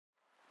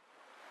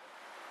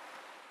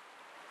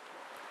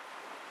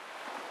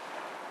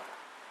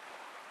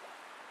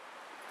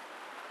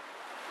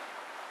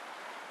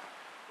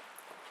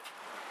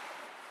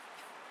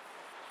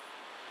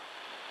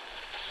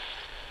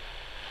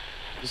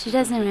She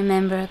doesn't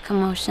remember a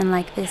commotion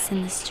like this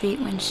in the street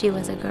when she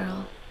was a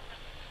girl.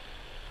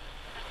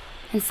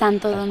 And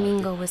Santo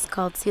Domingo was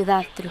called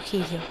Ciudad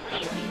Trujillo.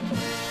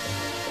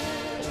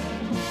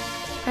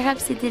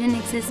 Perhaps it didn't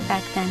exist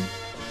back then.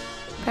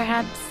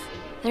 Perhaps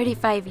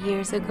 35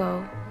 years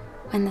ago,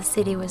 when the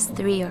city was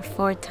 3 or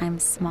 4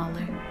 times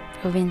smaller,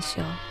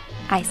 provincial,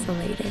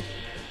 isolated,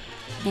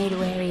 made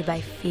wary by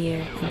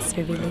fear and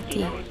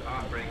servility,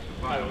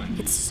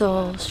 its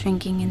soul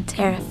shrinking in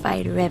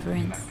terrified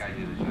reverence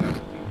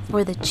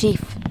for the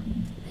chief,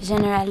 the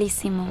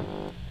generalissimo,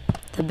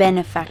 the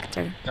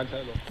benefactor,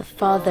 the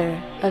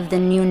father of the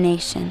new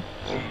nation,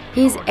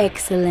 His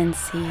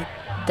Excellency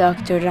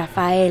Dr.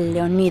 Rafael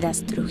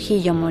Leonidas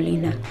Trujillo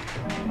Molina.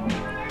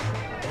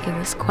 It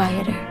was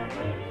quieter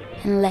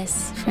and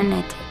less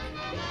frenetic.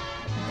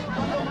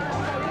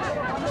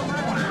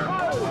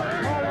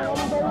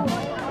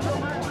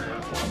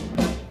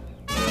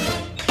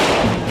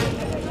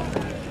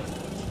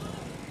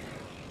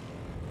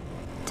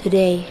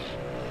 Today,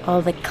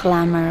 all the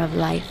clamor of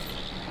life,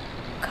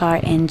 car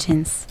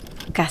engines,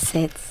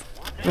 cassettes,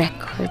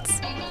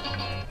 records,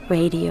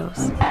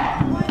 radios,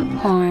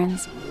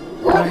 horns,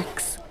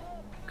 barks,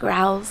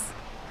 growls,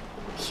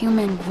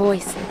 human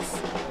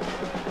voices,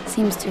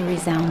 seems to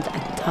resound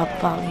at top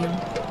volume,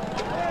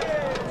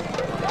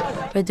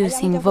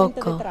 producing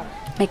vocal,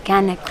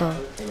 mechanical,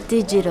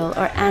 digital,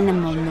 or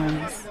animal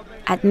noise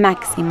at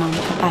maximum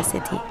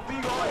capacity.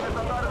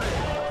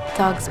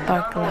 Dogs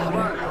bark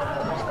louder,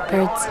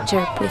 birds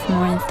chirp with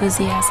more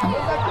enthusiasm.